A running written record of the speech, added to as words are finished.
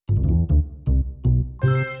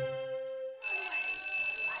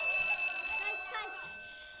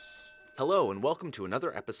Hello and welcome to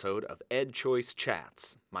another episode of EdChoice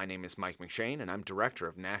Chats. My name is Mike McShane and I'm Director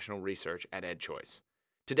of National Research at EdChoice.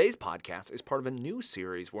 Today's podcast is part of a new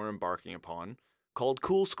series we're embarking upon called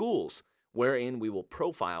Cool Schools, wherein we will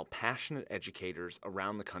profile passionate educators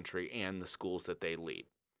around the country and the schools that they lead.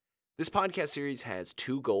 This podcast series has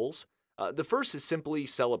two goals. The first is simply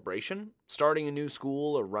celebration. Starting a new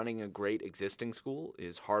school or running a great existing school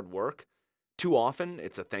is hard work. Too often,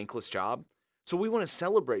 it's a thankless job. So we want to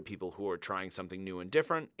celebrate people who are trying something new and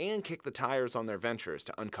different and kick the tires on their ventures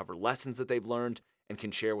to uncover lessons that they've learned and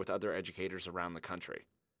can share with other educators around the country.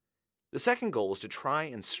 The second goal is to try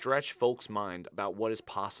and stretch folks' mind about what is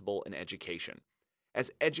possible in education.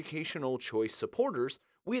 As educational choice supporters,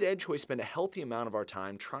 we at EdChoice spend a healthy amount of our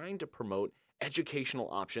time trying to promote educational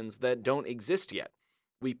options that don't exist yet.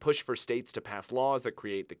 We push for states to pass laws that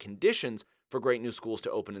create the conditions for great new schools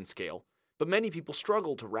to open and scale. But many people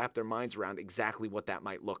struggle to wrap their minds around exactly what that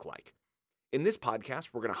might look like. In this podcast,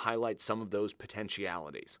 we're going to highlight some of those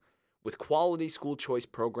potentialities. With quality school choice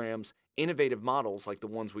programs, innovative models like the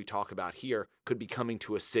ones we talk about here could be coming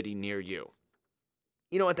to a city near you.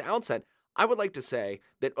 At the outset, I would like to say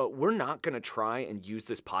that we're not going to try and use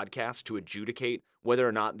this podcast to adjudicate whether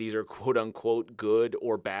or not these are quote-unquote good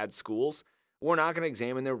or bad schools. We're not going to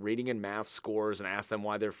examine their reading and math scores and ask them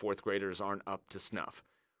why their fourth graders aren't up to snuff.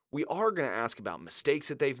 We are going to ask about mistakes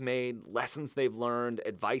that they've made, lessons they've learned,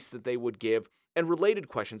 advice that they would give, and related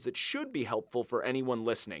questions that should be helpful for anyone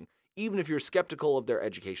listening, even if you're skeptical of their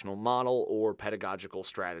educational model or pedagogical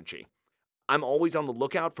strategy. I'm always on the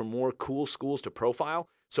lookout for more cool schools to profile,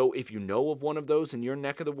 so if you know of one of those in your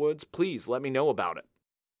neck of the woods, please let me know about it.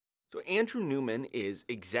 So Andrew Newman is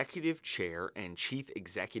Executive Chair and Chief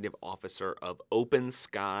Executive Officer of Open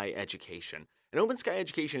Sky Education. And Open Sky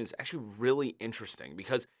Education is actually really interesting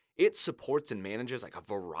because it supports and manages a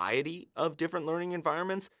variety of different learning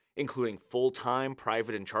environments, including full-time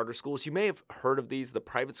private and charter schools. You may have heard of these. The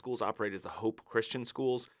private schools operate as the Hope Christian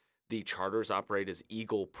Schools. The charters operate as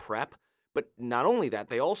Eagle Prep. But not only that,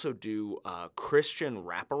 they also do Christian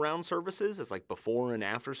wraparound services as before and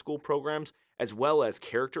after school programs, as well as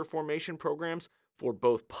character formation programs for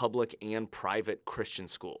both public and private Christian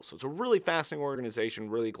schools. So it's a really fascinating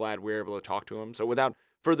organization. Really glad we were able to talk to them. So without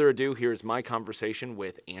further ado, here's my conversation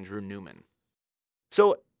with Andrew Newman.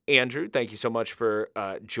 So, Andrew, thank you so much for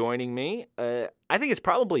joining me. I think it's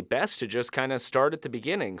probably best to just kind of start at the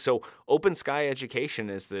beginning. So, Open Sky Education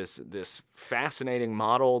is this fascinating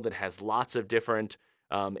model that has lots of different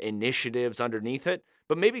initiatives underneath it.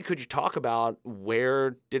 But maybe could you talk about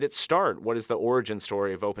where did it start? What is the origin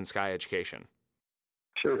story of Open Sky Education?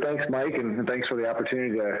 Sure. Thanks, Mike, and thanks for the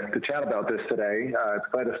opportunity to chat about this today. It's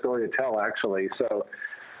quite a story to tell, actually. So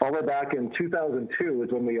all the way back in 2002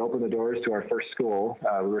 is when we opened the doors to our first school.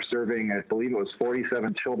 We were serving, I believe it was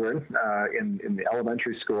 47 children in the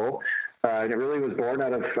elementary school. And it really was born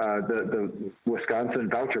out of the Wisconsin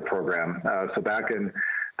voucher program. So back in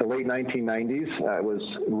the late 1990s, it was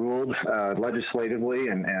ruled legislatively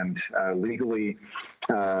and legally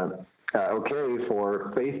okay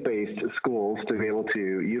for faith-based schools to be able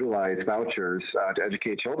to utilize vouchers to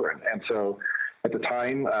educate children. And so at the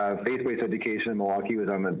time, faith-based education in Milwaukee was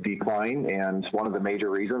on the decline, and one of the major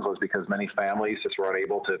reasons was because many families just were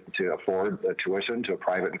unable to afford the tuition to a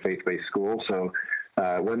private and faith-based school. So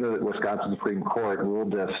when the Wisconsin Supreme Court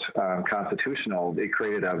ruled this constitutional, it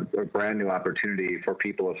created a brand new opportunity for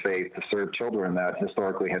people of faith to serve children that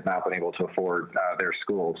historically had not been able to afford their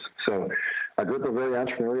schools. So a group of very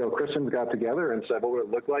entrepreneurial Christians got together and said, what would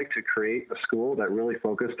it look like to create a school that really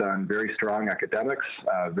focused on very strong academics,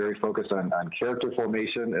 very focused on character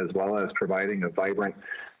formation, as well as providing a vibrant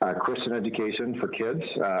Christian education for kids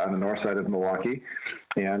on the north side of Milwaukee.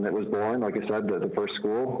 And it was born, like I said, the first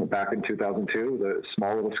school back in 2002, the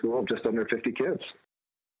small little school of just under 50 kids.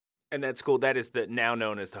 And that school, that is now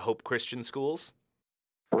known as the Hope Christian Schools?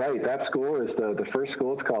 Right. That school is the first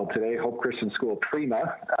school. It's called today Hope Christian School Prima,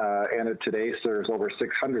 and it today serves over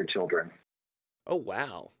 600 children. Oh,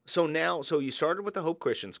 wow. So you started with the Hope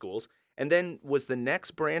Christian Schools, and then was the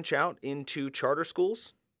next branch out into charter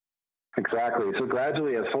schools? Exactly. So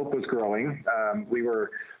gradually, as Hope was growing, we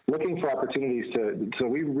were looking for opportunities so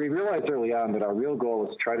we realized early on that our real goal was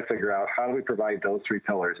to try to figure out how do we provide those three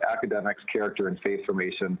pillars, academics, character, and faith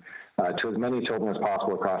formation, to as many children as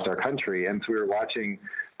possible across our country. And so we were watching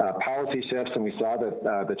policy shifts, and we saw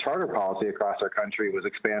that the charter policy across our country was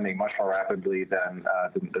expanding much more rapidly than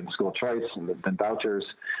school choice and than vouchers.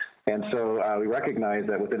 And so we recognized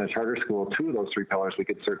that within a charter school, two of those three pillars we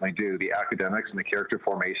could certainly do, the academics and the character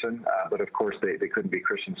formation. But of course, they couldn't be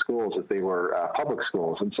Christian schools if they were public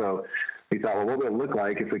schools. And so we thought, well, what would it look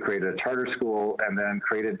like if we created a charter school and then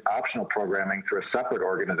created optional programming through a separate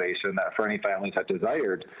organization that for any families that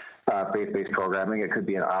desired faith-based programming, it could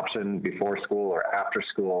be an option before school or after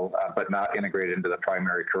school, but not integrated into the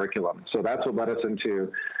primary curriculum. So that's what led us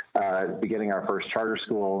into beginning our first charter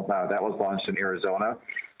school. That was launched in Arizona.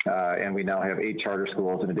 And we now have 8 charter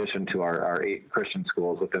schools in addition to our 8 Christian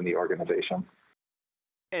schools within the organization.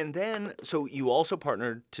 And then, so you also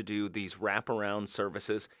partnered to do these wraparound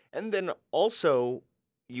services, and then also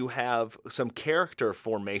you have some character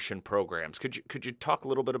formation programs. Could you talk a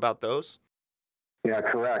little bit about those? Yeah,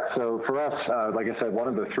 correct. So for us, like I said, one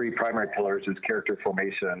of the 3 primary pillars is character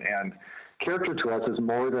formation. And character to us is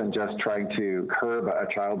more than just trying to curb a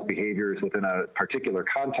child's behaviors within a particular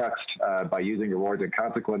context by using rewards and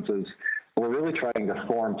consequences. We're really trying to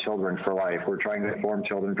form children for life. We're trying to form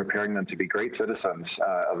children, preparing them to be great citizens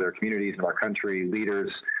of their communities, of our country, leaders,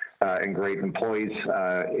 and great employees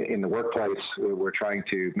in the workplace. We're trying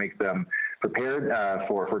to make them prepared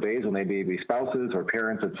for days when they may be spouses or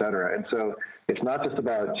parents, et cetera. And so it's not just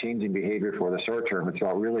about changing behavior for the short term. It's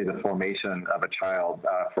about really the formation of a child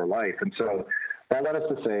for life. And so that led us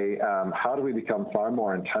to say, how do we become far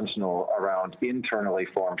more intentional around internally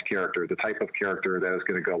formed character, the type of character that is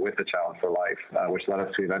going to go with the child for life, which led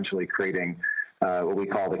us to eventually creating what we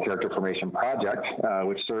call the Character Formation Project,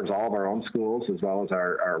 which serves all of our own schools as well as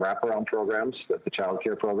our wraparound programs, the child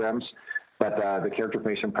care programs. But the Character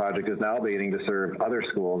Formation Project is now beginning to serve other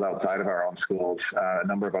schools outside of our own schools. A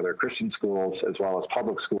number of other Christian schools, as well as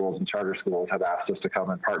public schools and charter schools, have asked us to come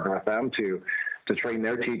and partner with them to train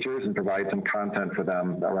their teachers and provide some content for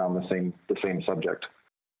them around the same subject.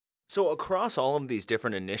 So across all of these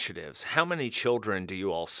different initiatives, how many children do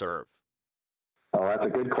you all serve? Oh, that's a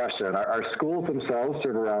good question. Our schools themselves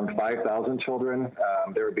serve around 5,000 children.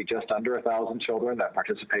 There would be just under 1,000 children that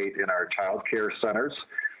participate in our child care centers.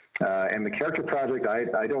 And the Character Project,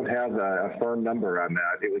 I don't have a firm number on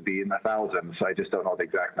that. It would be in the thousands. I just don't know the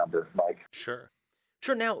exact number, Mike. Sure.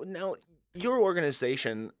 Now, your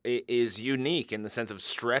organization is unique in the sense of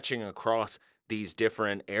stretching across these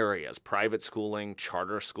different areas: private schooling,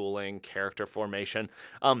 charter schooling, character formation.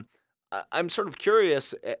 I'm sort of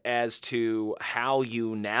curious as to how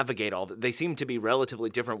you navigate all that. They seem to be relatively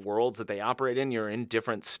different worlds that they operate in. You're in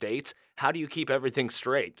different states. How do you keep everything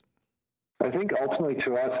straight? I think ultimately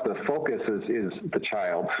to us, the focus is the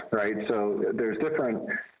child, right? So there's different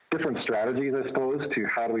strategies, I suppose, to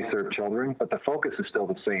how do we serve children, but the focus is still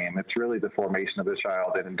the same. It's really the formation of the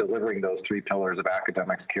child and in delivering those 3 pillars of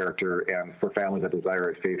academics, character, and for families that desire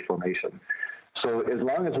it, faith formation. So as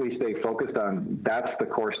long as we stay focused on that's the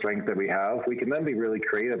core strength that we have, we can then be really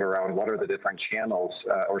creative around what are the different channels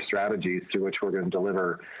or strategies through which we're going to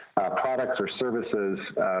deliver products or services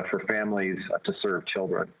for families to serve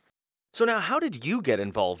children. So now, how did you get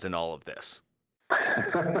involved in all of this?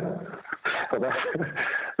 Well,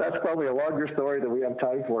 that's probably a longer story than we have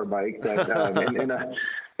time for, Mike. But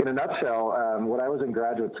in a nutshell, when I was in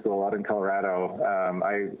graduate school out in Colorado,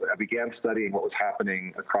 I began studying what was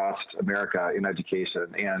happening across America in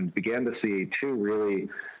education and began to see 2 really,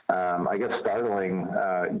 startling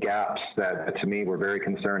gaps that to me were very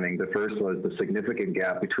concerning. The first was the significant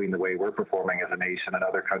gap between the way we're performing as a nation and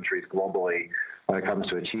other countries globally when it comes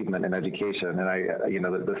to achievement in education. And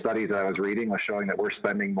the studies that I was reading was showing that we're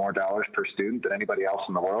spending more dollars per student than anybody else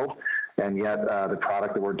in the world. And yet the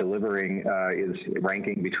product that we're delivering is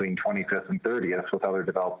ranking between 25th and 30th with other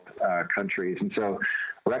developed countries. And so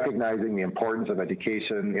recognizing the importance of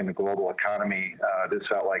education in the global economy, this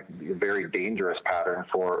felt like a very dangerous pattern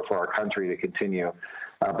for our country to continue.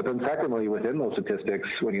 But then secondly, within those statistics,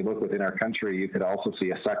 when you look within our country, you could also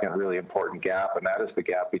see a second really important gap, and that is the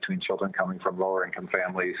gap between children coming from lower income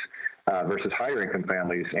families versus higher income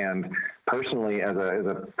families. And personally, as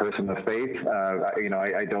a person of faith,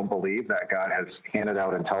 I don't believe that God has handed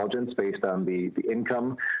out intelligence based on the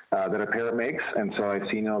income that a parent makes. And so I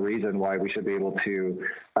see no reason why we should be able to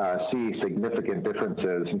see significant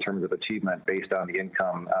differences in terms of achievement based on the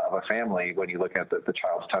income of a family when you look at the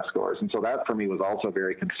child's test scores. And so that for me was also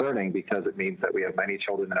very concerning because it means that we have many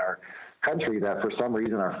children in our country that for some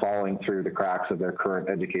reason are falling through the cracks of their current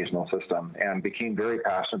educational system, and became very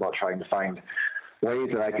passionate about trying to find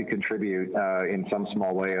ways that I could contribute in some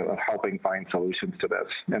small way of helping find solutions to this.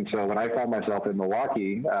 And so when I found myself in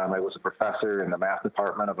Milwaukee, I was a professor in the math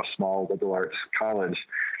department of a small liberal arts college,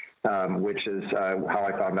 which is how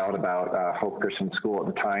I found out about Hope Christian School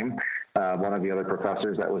at the time. one of the other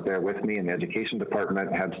professors that was there with me in the education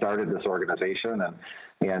department had started this organization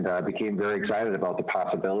and became very excited about the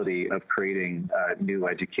possibility of creating a new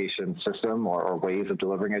education system or ways of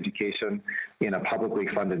delivering education in a publicly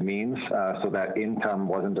funded means so that income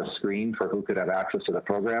wasn't a screen for who could have access to the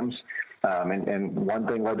programs. And one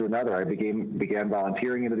thing led to another. I began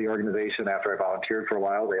volunteering into the organization. After I volunteered for a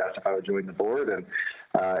while, they asked if I would join the board. And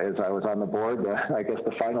as I was on the board, I guess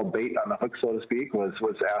the final bait on the hook, so to speak, was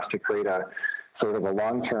asked to create a sort of a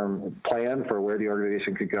long-term plan for where the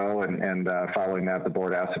organization could go. And following that, the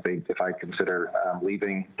board asked if I consider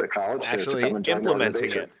leaving the college actually to come and join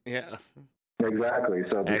implementing it. Yeah. Exactly.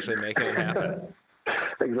 So actually making it happen.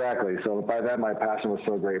 Exactly. So by then, my passion was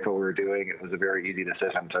so great for what we were doing. It was a very easy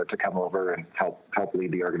decision to come over and help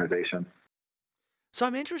lead the organization. So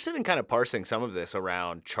I'm interested in kind of parsing some of this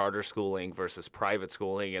around charter schooling versus private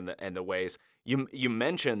schooling and the ways you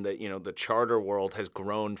mentioned that, the charter world has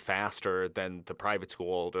grown faster than the private school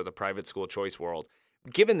world or the private school choice world.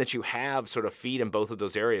 Given that you have sort of feet in both of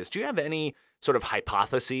those areas, do you have any sort of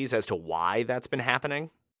hypotheses as to why that's been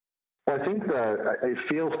happening? Well, I think it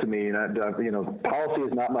feels to me that, policy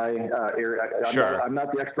is not my area. I'm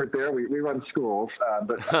not the expert there. We run schools,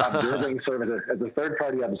 but observing sort of as a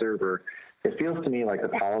third-party observer, it feels to me like the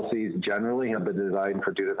policies generally have been designed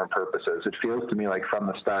for two different purposes. It feels to me like from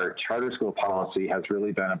the start, charter school policy has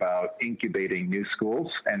really been about incubating new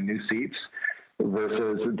schools and new seats,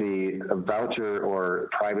 versus the voucher or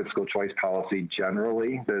private school choice policy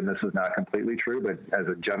generally, and this is not completely true, but as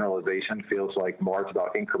a generalization, feels like more it's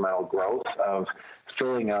about incremental growth of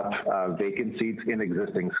filling up vacant seats in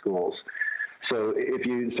existing schools. So if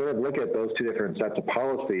you sort of look at those two different sets of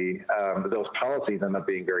policy, those policies end up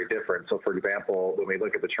being very different. So for example, when we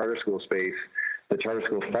look at the charter school space, the charter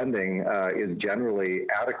school funding is generally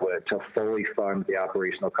adequate to fully fund the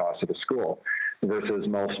operational costs of the school, versus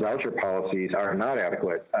most voucher policies are not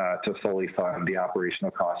adequate to fully fund the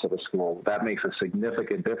operational costs of a school. That makes a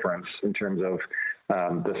significant difference in terms of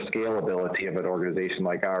the scalability of an organization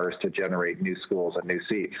like ours to generate new schools and new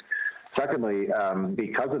seats. Secondly,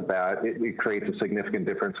 because of that, it creates a significant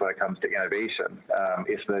difference when it comes to innovation.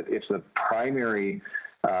 If the primary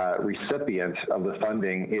recipient of the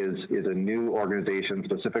funding is a new organization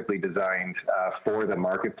specifically designed for the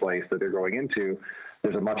marketplace that they're going into,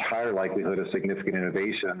 there's a much higher likelihood of significant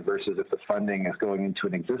innovation versus if the funding is going into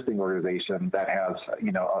an existing organization that has,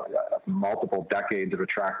 multiple decades of a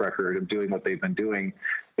track record of doing what they've been doing,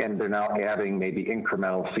 and they're now adding maybe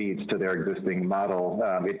incremental seeds to their existing model.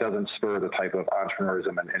 It doesn't spur the type of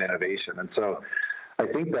entrepreneurism and innovation. And so I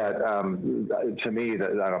think that, to me,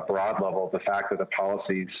 that on a broad level, the fact that the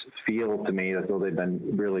policies feel to me as though they've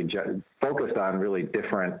been really focused on really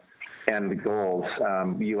different end goals,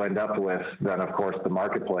 you end up with then, of course, the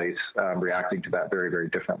marketplace reacting to that very, very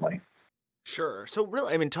differently. Sure. So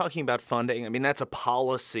really, talking about funding, that's a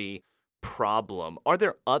policy problem. Are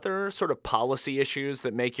there other sort of policy issues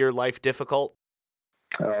that make your life difficult?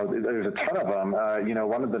 There's a ton of them.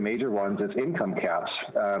 One of the major ones is income caps.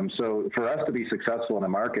 So for us to be successful in the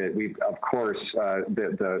market, we, of course,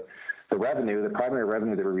 the revenue, the primary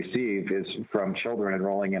revenue that we receive is from children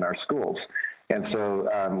enrolling in our schools. And so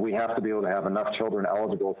we have to be able to have enough children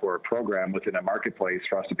eligible for a program within a marketplace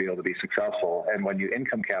for us to be able to be successful. And when you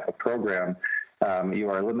income cap a program, you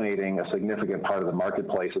are eliminating a significant part of the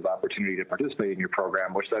marketplace's opportunity to participate in your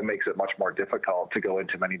program, which then makes it much more difficult to go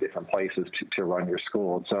into many different places to run your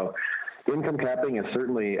school. And so income capping is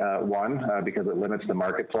certainly one because it limits the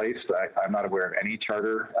marketplace. I'm not aware of any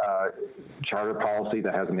charter policy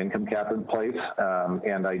that has an income cap in place,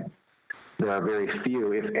 there are very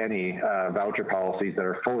few, if any, voucher policies that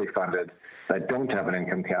are fully funded that don't have an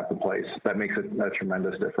income cap in place. That makes a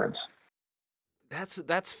tremendous difference.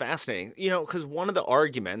 That's fascinating. Because one of the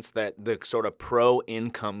arguments that the sort of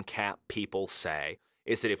pro-income cap people say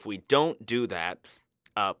is that if we don't do that,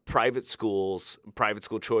 private schools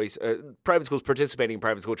participating in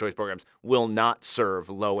private school choice programs will not serve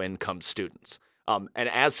low-income students. And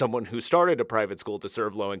as someone who started a private school to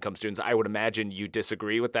serve low-income students, I would imagine you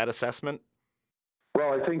disagree with that assessment?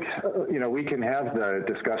 Well, I think, we can have the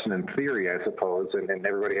discussion in theory, I suppose, and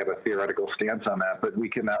everybody have a theoretical stance on that, but we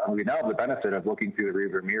now have the benefit of looking through the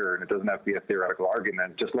rearview mirror, and it doesn't have to be a theoretical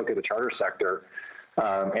argument. Just look at the charter sector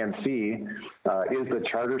and see, is the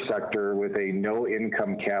charter sector with a no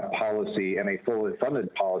income cap policy and a fully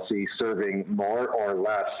funded policy serving more or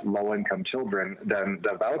less low income children than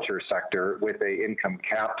the voucher sector with a income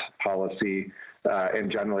capped policy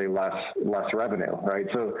and generally less revenue, right?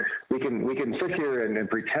 So we can sit here and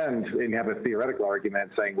pretend and have a theoretical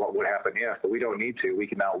argument saying what would happen if, but we don't need to. We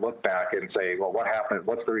can now look back and say, well, what happened?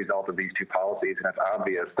 What's the result of these two policies? And it's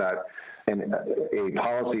obvious that a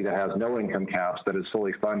policy that has no income caps that is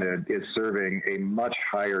fully funded is serving a much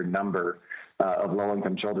higher number of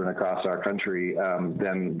low-income children across our country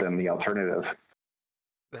than the alternative.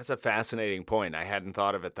 That's a fascinating point. I hadn't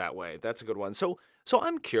thought of it that way. That's a good one. So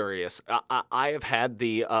I'm curious. I have had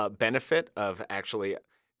the benefit of actually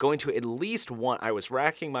going to at least one. I was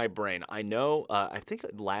racking my brain. I know, I think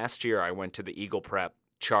last year I went to the Eagle Prep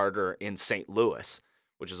charter in St. Louis,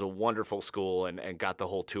 which is a wonderful school, and got the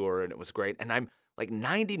whole tour, and it was great. And I'm like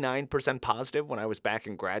 99% positive when I was back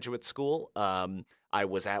in graduate school. I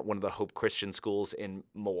was at one of the Hope Christian schools in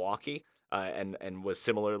Milwaukee. And was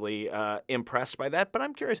similarly impressed by that. But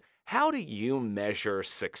I'm curious, how do you measure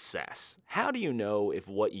success? How do you know if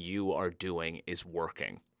what you are doing is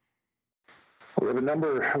working? We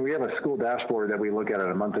have a school dashboard that we look at on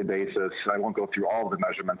a monthly basis. I won't go through all of the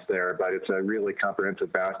measurements there, but it's a really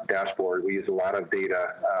comprehensive dashboard. We use a lot of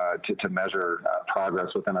data to measure progress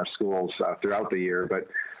within our schools throughout the year. But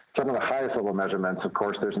some of the highest level measurements, of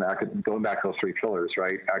course, there's going back to those three pillars,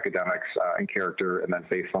 right? Academics and character, and then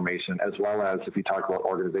faith formation, as well as if you talk about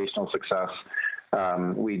organizational success,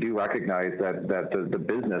 we do recognize that the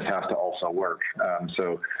business has to also work.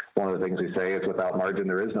 So one of the things we say is without margin,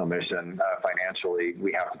 there is no mission. Financially,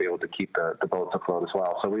 we have to be able to keep the boats afloat as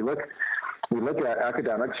well. So we look at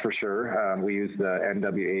academics for sure. We use the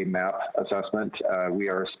NWA MAP assessment. We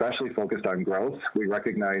are especially focused on growth. We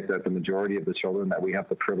recognize that the majority of the children that we have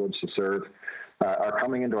the privilege to serve are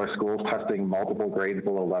coming into our schools testing multiple grades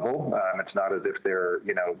below level. It's not as if they're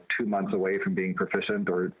 2 months away from being proficient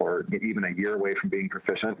or even a year away from being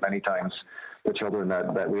proficient. Many times the children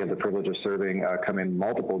that we have the privilege of serving come in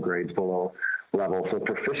multiple grades below level. So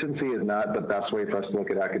proficiency is not the best way for us to look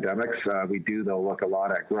at academics. We do, though, look a lot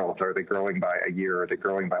at growth. Are they growing by a year? Are they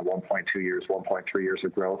growing by 1.2 years, 1.3 years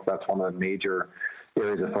of growth? That's one of the major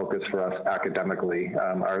areas of focus for us academically.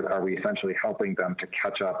 Are we essentially helping them to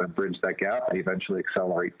catch up and bridge that gap and eventually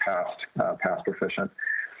accelerate past proficient?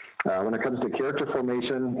 When it comes to character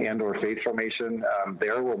formation and or faith formation,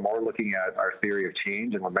 there we're more looking at our theory of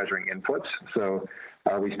change, and we're measuring inputs. So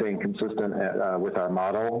are we staying consistent with our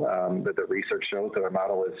model? That the research shows that our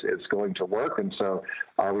model is going to work, and so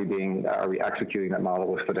are we executing that model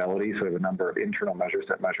with fidelity? So we have a number of internal measures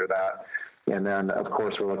that measure that. And then, of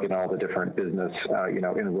course, we're looking at all the different business,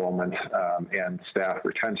 enrollment and staff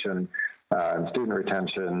retention, and student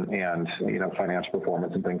retention, and financial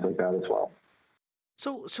performance and things like that as well.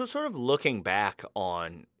 So sort of looking back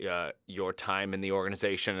on your time in the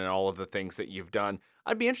organization and all of the things that you've done,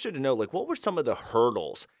 I'd be interested to know, what were some of the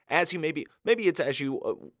hurdles as you maybe it's as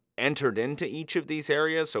you entered into each of these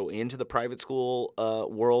areas, so into the private school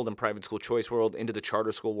world and private school choice world, into the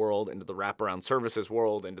charter school world, into the wraparound services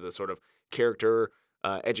world, into the sort of character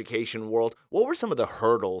education world. What were some of the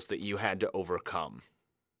hurdles that you had to overcome?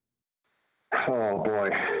 Oh, boy.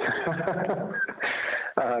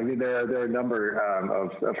 There are a number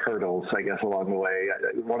of hurdles, I guess, along the way.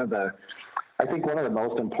 I think one of the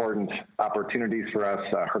most important opportunities for us,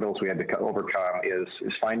 hurdles we had to overcome, is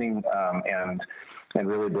finding and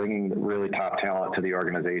really bringing really top talent to the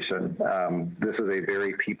organization. This is a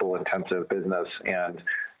very people-intensive business, and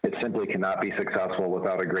it simply cannot be successful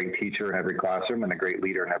without a great teacher in every classroom and a great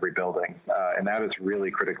leader in every building. And that is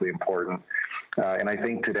really critically important. And I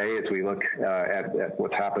think today, as we look at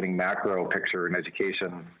what's happening macro picture in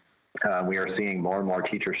education, we are seeing more and more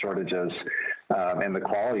teacher shortages, and the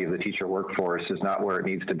quality of the teacher workforce is not where it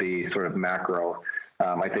needs to be sort of macro.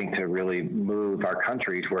 I think to really move our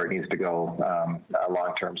country to where it needs to go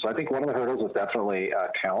long term. So I think one of the hurdles is definitely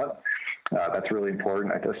talent. That's really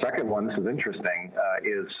important. The second one, this is interesting,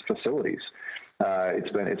 is facilities. It's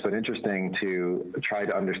been interesting to try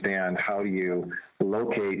to understand how do you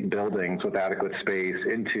locate buildings with adequate space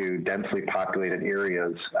into densely populated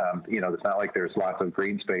areas. It's not like there's lots of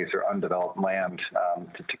green space or undeveloped land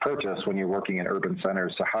to purchase when you're working in urban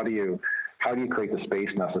centers. So how do you create the space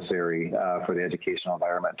necessary for the educational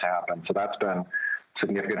environment to happen? So that's been a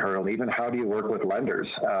significant hurdle. Even how do you work with lenders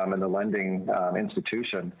in the lending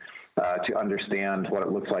institution to understand what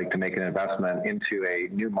it looks like to make an investment into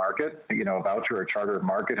a new market? A voucher or charter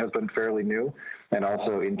market has been fairly new, and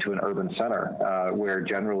also into an urban center where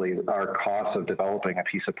generally our costs of developing a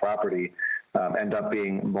piece of property end up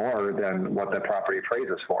being more than what that property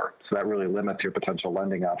appraises for. So that really limits your potential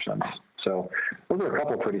lending options. So those are a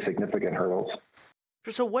couple of pretty significant hurdles.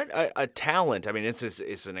 So what a talent, this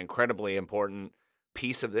is an incredibly important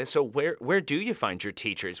piece of this. So where do you find your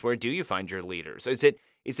teachers? Where do you find your leaders? Is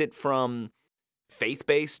it from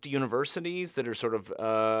faith-based universities that are sort of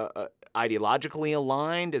ideologically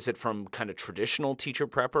aligned? Is it from kind of traditional teacher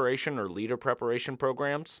preparation or leader preparation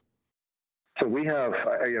programs? So we have,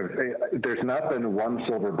 there's not been one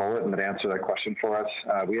silver bullet that answer that question for us.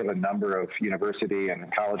 We have a number of university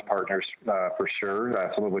and college partners for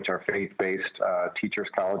sure, some of which are faith-based teachers,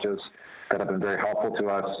 colleges that have been very helpful to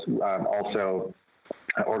us. Also,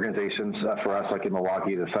 organizations for us, like in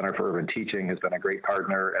Milwaukee, the Center for Urban Teaching has been a great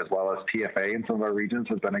partner, as well as TFA in some of our regions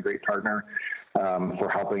has been a great partner for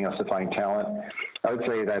helping us to find talent. I would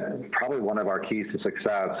say that probably one of our keys to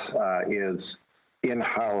success is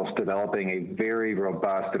in-house developing a very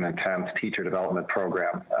robust and intense teacher development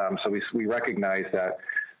program. So we recognize that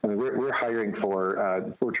we're hiring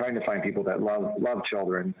for, we're trying to find people that love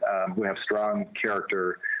children, who have strong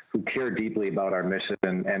character, who care deeply about our mission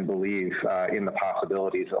and believe in the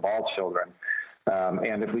possibilities of all children.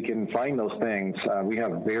 And if we can find those things, we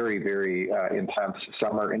have very, very intense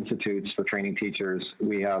summer institutes for training teachers.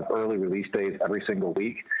 We have early release days every single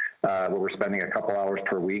week, where we're spending a couple hours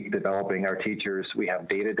per week developing our teachers. We have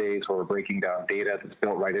data days where we're breaking down data that's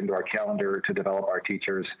built right into our calendar to develop our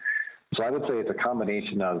teachers. So I would say it's a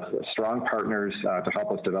combination of strong partners to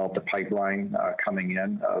help us develop the pipeline coming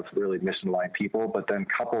in of really mission-aligned people, but then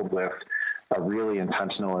coupled with a really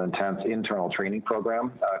intentional and intense internal training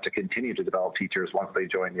program to continue to develop teachers once they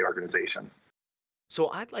join the organization. So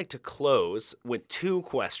I'd like to close with two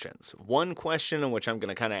questions. One question in which I'm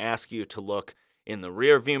going to kind of ask you to look in the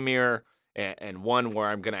rearview mirror, and one where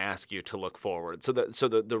I'm going to ask you to look forward. So the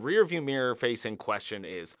rearview mirror facing question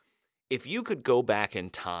is, if you could go back in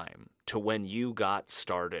time to when you got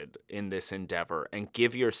started in this endeavor and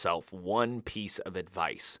give yourself one piece of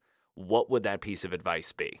advice, what would that piece of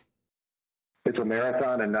advice be? It's a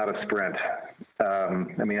marathon and not a sprint.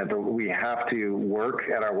 We have to work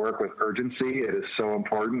at our work with urgency. It is so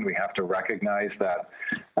important. We have to recognize that,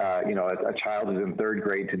 a child who's in third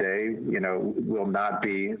grade today, will not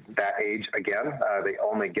be that age again. They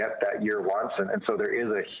only get that year once. And so there is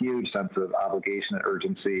a huge sense of obligation and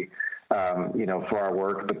urgency, for our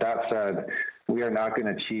work. But that said, we are not going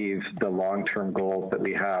to achieve the long-term goals that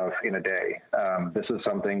we have in a day. This is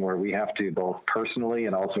something where we have to both personally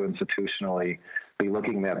and also institutionally be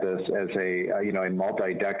looking at this as a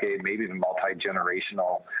multi-decade, maybe even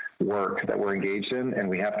multi-generational work that we're engaged in. And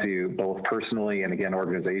we have to both personally and, again,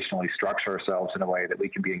 organizationally structure ourselves in a way that we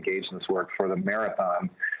can be engaged in this work for the marathon,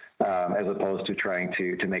 as opposed to trying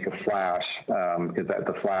to make a flash, because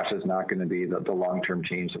the flash is not going to be the long-term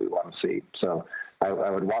change that we want to see. So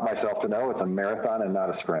I would want myself to know it's a marathon and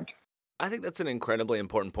not a sprint. I think that's an incredibly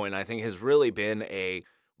important point. I think has really been a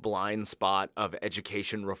blind spot of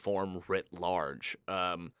education reform writ large.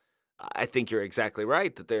 I think you're exactly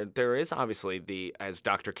right that there is obviously as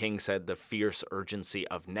Dr. King said, the fierce urgency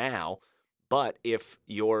of now. But if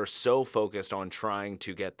you're so focused on trying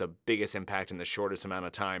to get the biggest impact in the shortest amount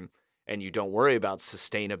of time, and you don't worry about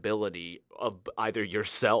sustainability of either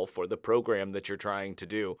yourself or the program that you're trying to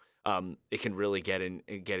do, it can really get in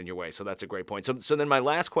your way. So that's a great point. So then my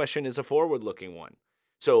last question is a forward-looking one.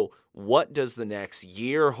 So what does the next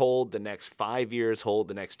year hold, the next 5 years hold,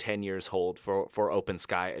 the next 10 years hold for Open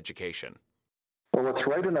Sky Education? Well, what's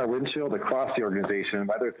right in our windshield across the organization,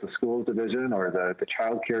 whether it's the schools division or the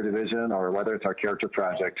child care division or whether it's our character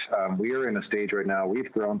project, we are in a stage right now.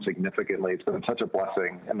 We've grown significantly. It's been such a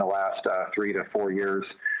blessing in the last 3 to 4 years.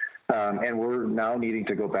 And we're now needing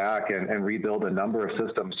to go back and rebuild a number of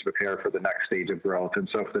systems to prepare for the next stage of growth. And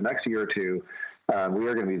so for the next year or two, we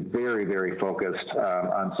are going to be very, very focused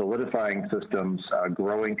on solidifying systems,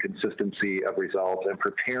 growing consistency of results, and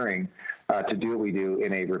preparing to do what we do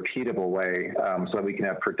in a repeatable way so that we can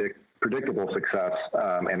have predictable success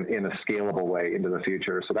and in a scalable way into the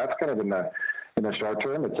future. So that's kind of in the short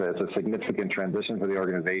term. It's a significant transition for the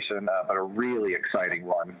organization, but a really exciting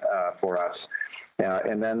one for us.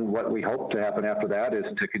 And then what we hope to happen after that is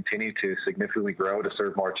to continue to significantly grow to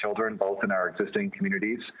serve more children, both in our existing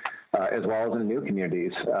communities as well as in new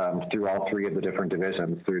communities through all three of the different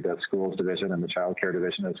divisions, through the schools division and the child care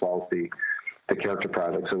division, as well as the character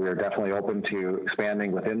project. So we are definitely open to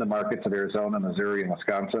expanding within the markets of Arizona, Missouri, and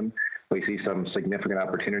Wisconsin. We see some significant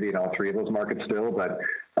opportunity in all three of those markets still, but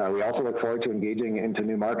we also look forward to engaging into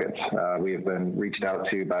new markets. We have been reached out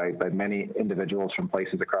to by many individuals from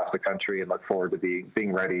places across the country and look forward to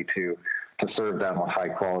being ready to serve them with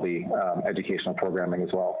high-quality educational programming as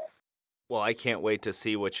well. Well, I can't wait to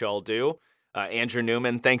see what y'all do. Andrew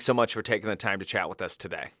Newman, thanks so much for taking the time to chat with us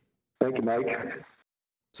today. Thank you, Mike.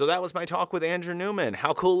 So that was my talk with Andrew Newman.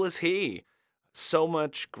 How cool is he? So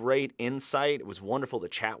much great insight. It was wonderful to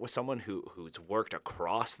chat with someone who's worked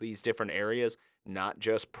across these different areas, not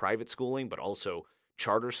just private schooling, but also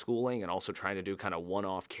charter schooling, and also trying to do kind of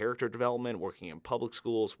one-off character development, working in public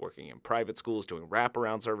schools, working in private schools, doing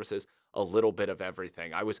wraparound services, a little bit of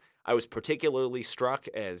everything. I was particularly struck,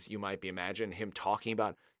 as you might be imagining, him talking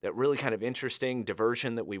about that really kind of interesting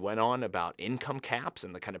diversion that we went on about income caps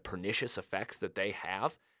and the kind of pernicious effects that they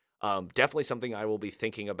have. Definitely something I will be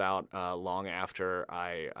thinking about long after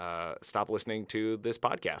I stop listening to this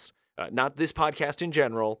podcast. Not this podcast in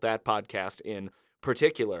general, that podcast in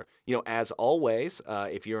particular. As always,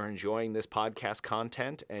 if you're enjoying this podcast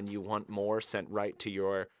content and you want more sent right to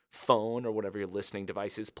your phone or whatever your listening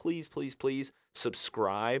device is, please, please, please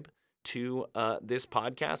subscribe to this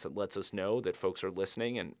podcast. It lets us know that folks are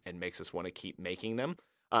listening and makes us want to keep making them.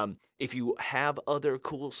 If you have other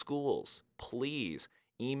cool schools, please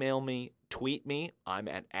email me, tweet me. I'm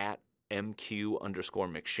at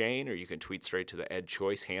MQ_McShane, or you can tweet straight to the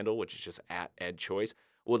EdChoice handle, which is just at EdChoice.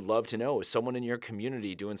 Would love to know, is someone in your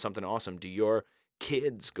community doing something awesome? Do your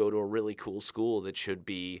kids go to a really cool school that should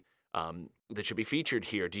be featured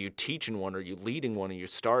here? Do you teach in one? Are you leading one? Are you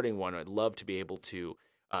starting one? I'd love to be able to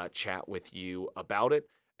chat with you about it.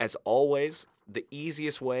 As always, the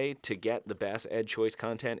easiest way to get the best EdChoice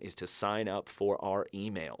content is to sign up for our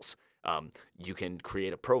emails. You can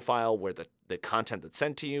create a profile where the content that's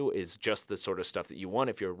sent to you is just the sort of stuff that you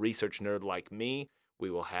want. If you're a research nerd like me, we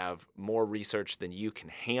will have more research than you can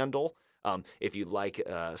handle. If you like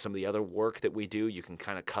some of the other work that we do, you can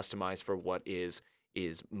kind of customize for what is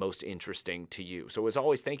most interesting to you. So as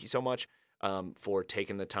always, thank you so much for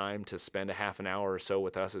taking the time to spend a half an hour or so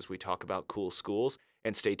with us as we talk about cool schools,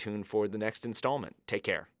 and stay tuned for the next installment. Take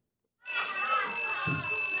care.